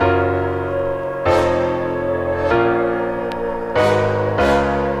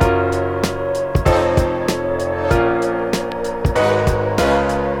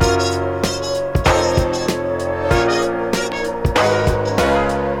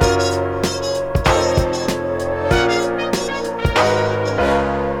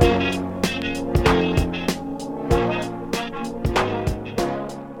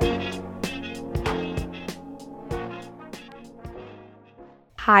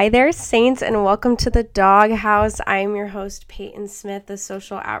Hi there, Saints, and welcome to the DogHouse. I am your host, Peyton Smith, the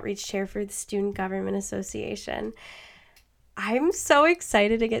Social Outreach Chair for the Student Government Association. I'm so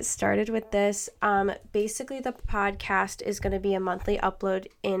excited to get started with this. Basically, the podcast is going to be a monthly upload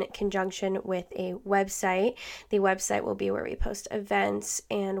in conjunction with a website. The website will be where we post events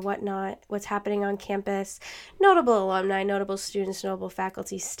and whatnot, what's happening on campus, notable alumni, notable students, notable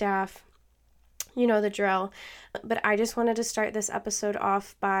faculty, staff. You know the drill. But I just wanted to start this episode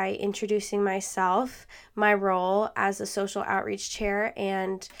off by introducing myself, my role as a social outreach chair,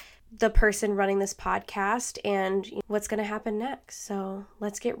 and the person running this podcast, and what's going to happen next. So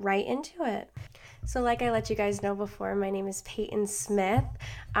let's get right into it. So like I let you guys know before, my name is Peyton Smith.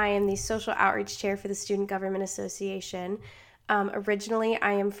 I am the social outreach chair for the Student Government Association. Originally,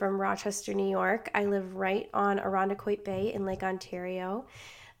 I am from Rochester, New York. I live right on Irondequoit Bay in Lake Ontario.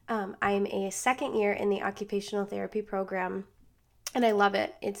 I'm a second year in the occupational therapy program, and I love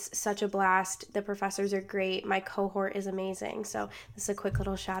it. It's such a blast. The professors are great. My cohort is amazing. So this is a quick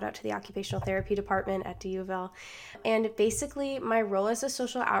little shout out to the occupational therapy department at DUville. And basically, my role as a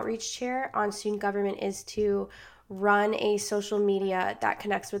social outreach chair on student government is to run a social media that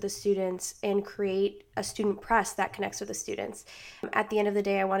connects with the students and create a student press that connects with the students. At the end of the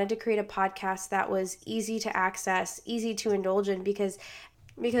day, I wanted to create a podcast that was easy to access, easy to indulge in, because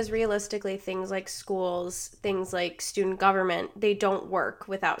realistically, things like schools, things like student government, they don't work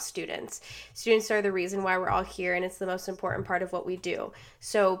without students. Students are the reason why we're all here, and it's the most important part of what we do.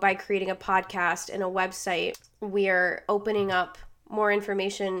 So by creating a podcast and a website, we're opening up more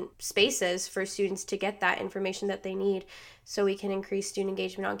information spaces for students to get that information that they need so we can increase student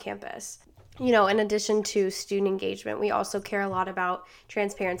engagement on campus. In addition to student engagement, we also care a lot about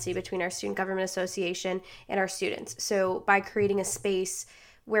transparency between our Student Government Association and our students. So by creating a space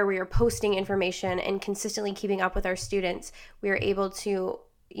where we are posting information and consistently keeping up with our students, we are able to,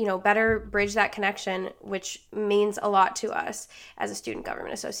 better bridge that connection, which means a lot to us as a Student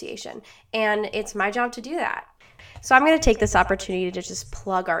Government Association. And it's my job to do that. So I'm going to take this opportunity to just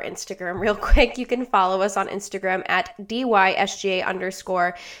plug our Instagram real quick. You can follow us on Instagram at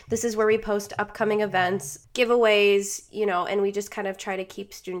DYSGA_. This is where we post upcoming events, giveaways, and we just kind of try to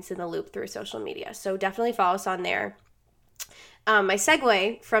keep students in the loop through social media. So definitely follow us on there. My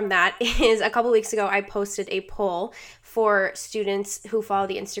segue from that is a couple weeks ago, I posted a poll for students who follow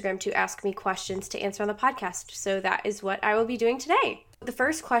the Instagram to ask me questions to answer on the podcast. So that is what I will be doing today. The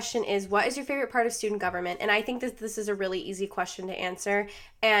first question is, what is your favorite part of student government? And I think that this is a really easy question to answer.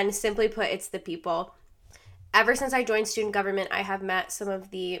 And simply put, it's the people. Ever since I joined student government, I have met some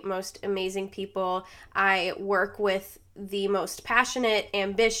of the most amazing people. I work with the most passionate,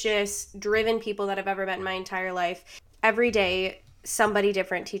 ambitious, driven people that I've ever met in my entire life. Every day, somebody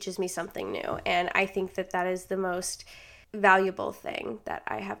different teaches me something new. And I think that that is the most valuable thing that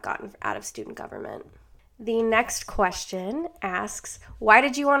I have gotten out of student government. The next question asks, why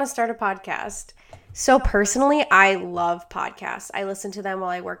did you want to start a podcast? So personally, I love podcasts. I listen to them while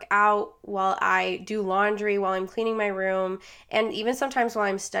I work out, while I do laundry, while I'm cleaning my room, and even sometimes while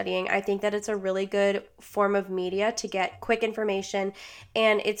I'm studying. I think that it's a really good form of media to get quick information,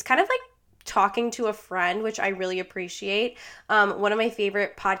 and it's kind of like talking to a friend, which I really appreciate. One of my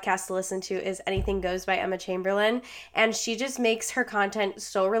favorite podcasts to listen to is Anything Goes by Emma Chamberlain, and she just makes her content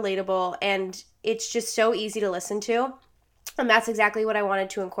so relatable, and it's just so easy to listen to. And that's exactly what I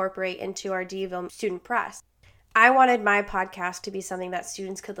wanted to incorporate into our DUville student press. I wanted my podcast to be something that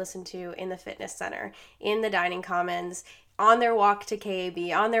students could listen to in the fitness center, in the dining commons, on their walk to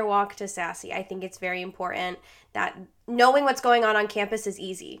KAB, on their walk to Sassy. I think it's very important that knowing what's going on campus is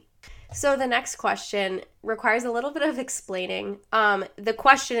easy. So the next question requires a little bit of explaining. The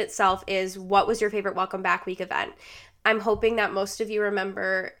question itself is, what was your favorite Welcome Back Week event? I'm hoping that most of you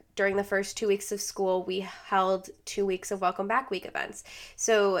remember during the first 2 weeks of school, we held 2 weeks of Welcome Back Week events.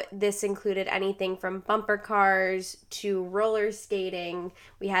 So this included anything from bumper cars to roller skating.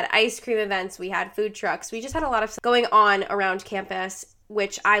 We had ice cream events. We had food trucks. We just had a lot of stuff going on around campus,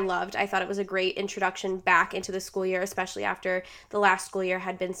 which I loved. I thought it was a great introduction back into the school year, especially after the last school year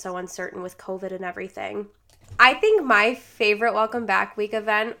had been so uncertain with COVID and everything. I think my favorite Welcome Back Week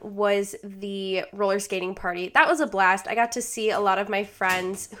event was the roller skating party. That was a blast. I got to see a lot of my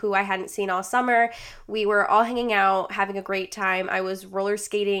friends who I hadn't seen all summer. We were all hanging out, having a great time. I was roller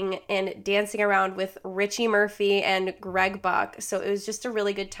skating and dancing around with Richie Murphy and Greg Buck. So it was just a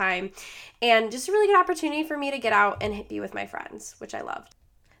really good time and just a really good opportunity for me to get out and be with my friends, which I loved.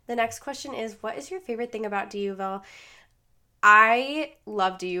 The next question is, what is your favorite thing about DUville? I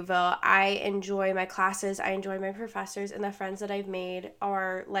love DUville. I enjoy my classes. I enjoy my professors, and the friends that I've made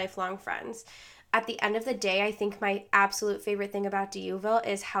are lifelong friends. at the end of the day, I think my absolute favorite thing about DUville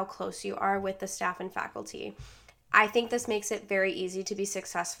is how close you are with the staff and faculty. I think this makes it very easy to be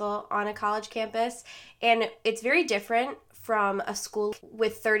successful on a college campus, and it's very different from a school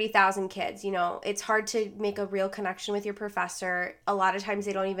with 30,000 kids. You know, it's hard to make a real connection with your professor. A lot of times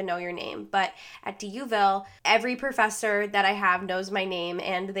they don't even know your name, but at DUville, every professor that I have knows my name,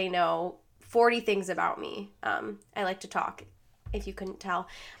 and they know 40 things about me. I like to talk, if you couldn't tell.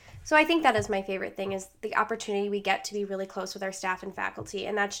 So I think that is my favorite thing, is the opportunity we get to be really close with our staff and faculty,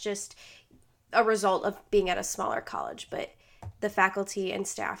 and that's just a result of being at a smaller college, but the faculty and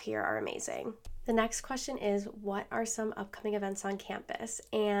staff here are amazing. The next question is, what are some upcoming events on campus?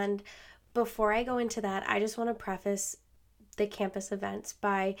 And before I go into that, I just want to preface the campus events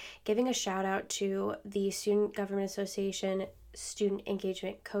by giving a shout out to the Student Government Association Student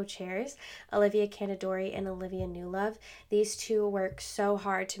Engagement Co-Chairs, Olivia Candidori and Olivia Newlove. These two work so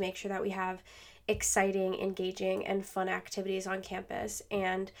hard to make sure that we have exciting, engaging, and fun activities on campus,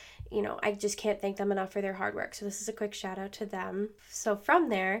 and I just can't thank them enough for their hard work. So this is a quick shout out to them. So from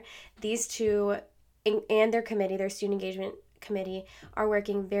there, these two and their committee, their student engagement committee, are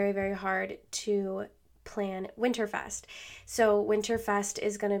working very, very hard to plan Winterfest. So Winterfest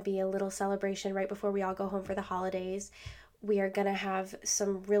is going to be a little celebration right before we all go home for the holidays. We are going to have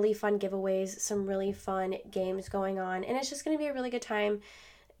some really fun giveaways, some really fun games going on, and it's just going to be a really good time.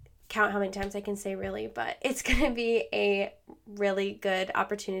 Count how many times I can say really, but it's going to be a really good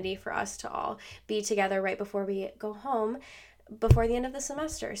opportunity for us to all be together right before we go home before the end of the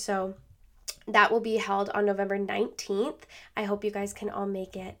semester. So that will be held on November 19th. I hope you guys can all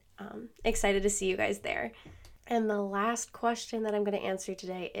make it. Excited to see you guys there. And the last question that I'm going to answer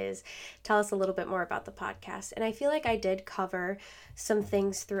today is, tell us a little bit more about the podcast. And I feel like I did cover some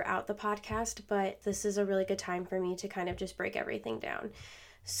things throughout the podcast, but this is a really good time for me to kind of just break everything down.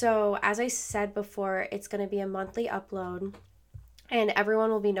 So as I said before, it's going to be a monthly upload, and everyone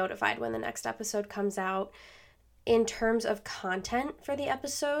will be notified when the next episode comes out. In terms of content for the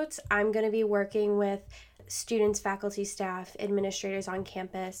episodes, I'm going to be working with students, faculty, staff, administrators on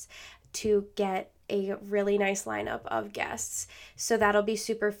campus to get a really nice lineup of guests. So that'll be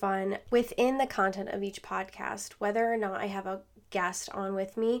super fun. Within the content of each podcast, whether or not I have a guest on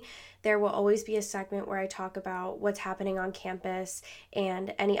with me, there will always be a segment where I talk about what's happening on campus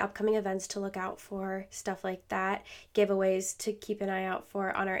and any upcoming events to look out for, stuff like that, giveaways to keep an eye out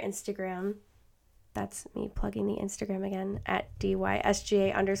for on our Instagram. That's me plugging the Instagram again, at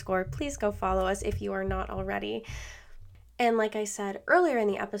DYSGA_. Please go follow us if you are not already. And like I said earlier in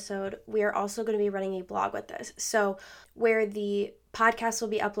the episode, we are also going to be running a blog with this. So where the podcast will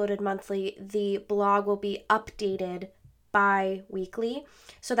be uploaded monthly, the blog will be updated bi-weekly.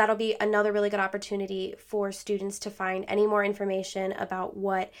 So that'll be another really good opportunity for students to find any more information about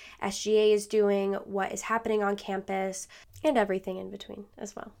what SGA is doing, what is happening on campus, and everything in between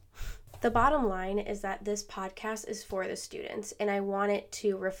as well. The bottom line is that this podcast is for the students, and I want it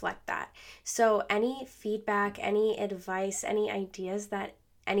to reflect that. So any feedback, any advice, any ideas that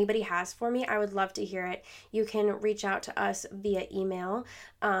anybody has for me, I would love to hear it. You can reach out to us via email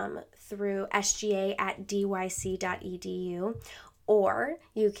through sga@dyc.edu, or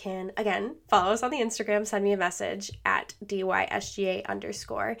you can, again, follow us on the Instagram, send me a message at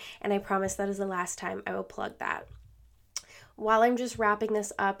DYSGA_, and I promise that is the last time I will plug that. While I'm just wrapping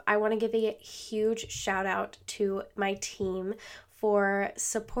this up, I want to give a huge shout out to my team for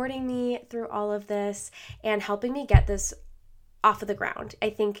supporting me through all of this and helping me get this off of the ground.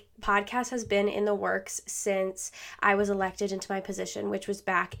 I think podcast has been in the works since I was elected into my position, which was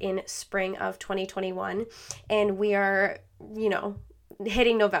back in spring of 2021. And we are,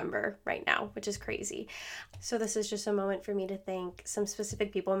 hitting November right now, which is crazy. So this is just a moment for me to thank some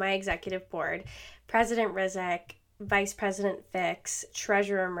specific people, my executive board, President Rizek, Vice President Fix,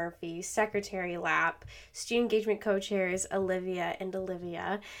 Treasurer Murphy, Secretary Lapp, Student Engagement Co-Chairs Olivia and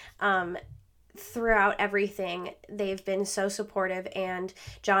Olivia. Throughout everything, they've been so supportive, and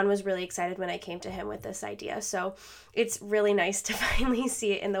John was really excited when I came to him with this idea. So it's really nice to finally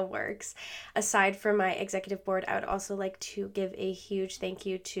see it in the works. Aside from my executive board, I would also like to give a huge thank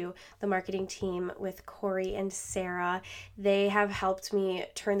you to the marketing team with Corey and Sarah. They have helped me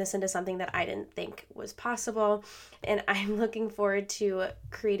turn this into something that I didn't think was possible, and I'm looking forward to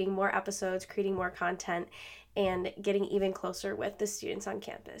creating more episodes, creating more content, and getting even closer with the students on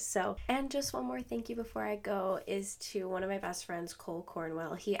campus. So, and just one more thank you before I go is to one of my best friends, Cole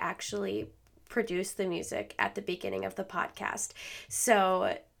Cornwell. He actually produced the music at the beginning of the podcast.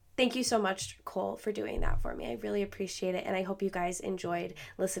 So thank you so much, Cole, for doing that for me. I really appreciate it, and I hope you guys enjoyed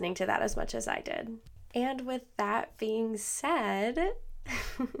listening to that as much as I did. And with that being said,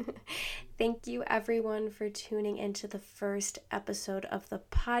 Thank you, everyone, for tuning into the first episode of the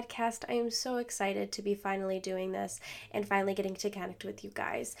podcast. I am so excited to be finally doing this and finally getting to connect with you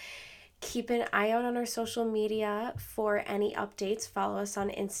guys. Keep an eye out on our social media for any updates. Follow us on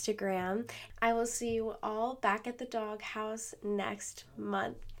Instagram. I will see you all back at the DogHouse next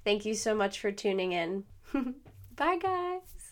month. Thank you so much for tuning in. Bye, guys.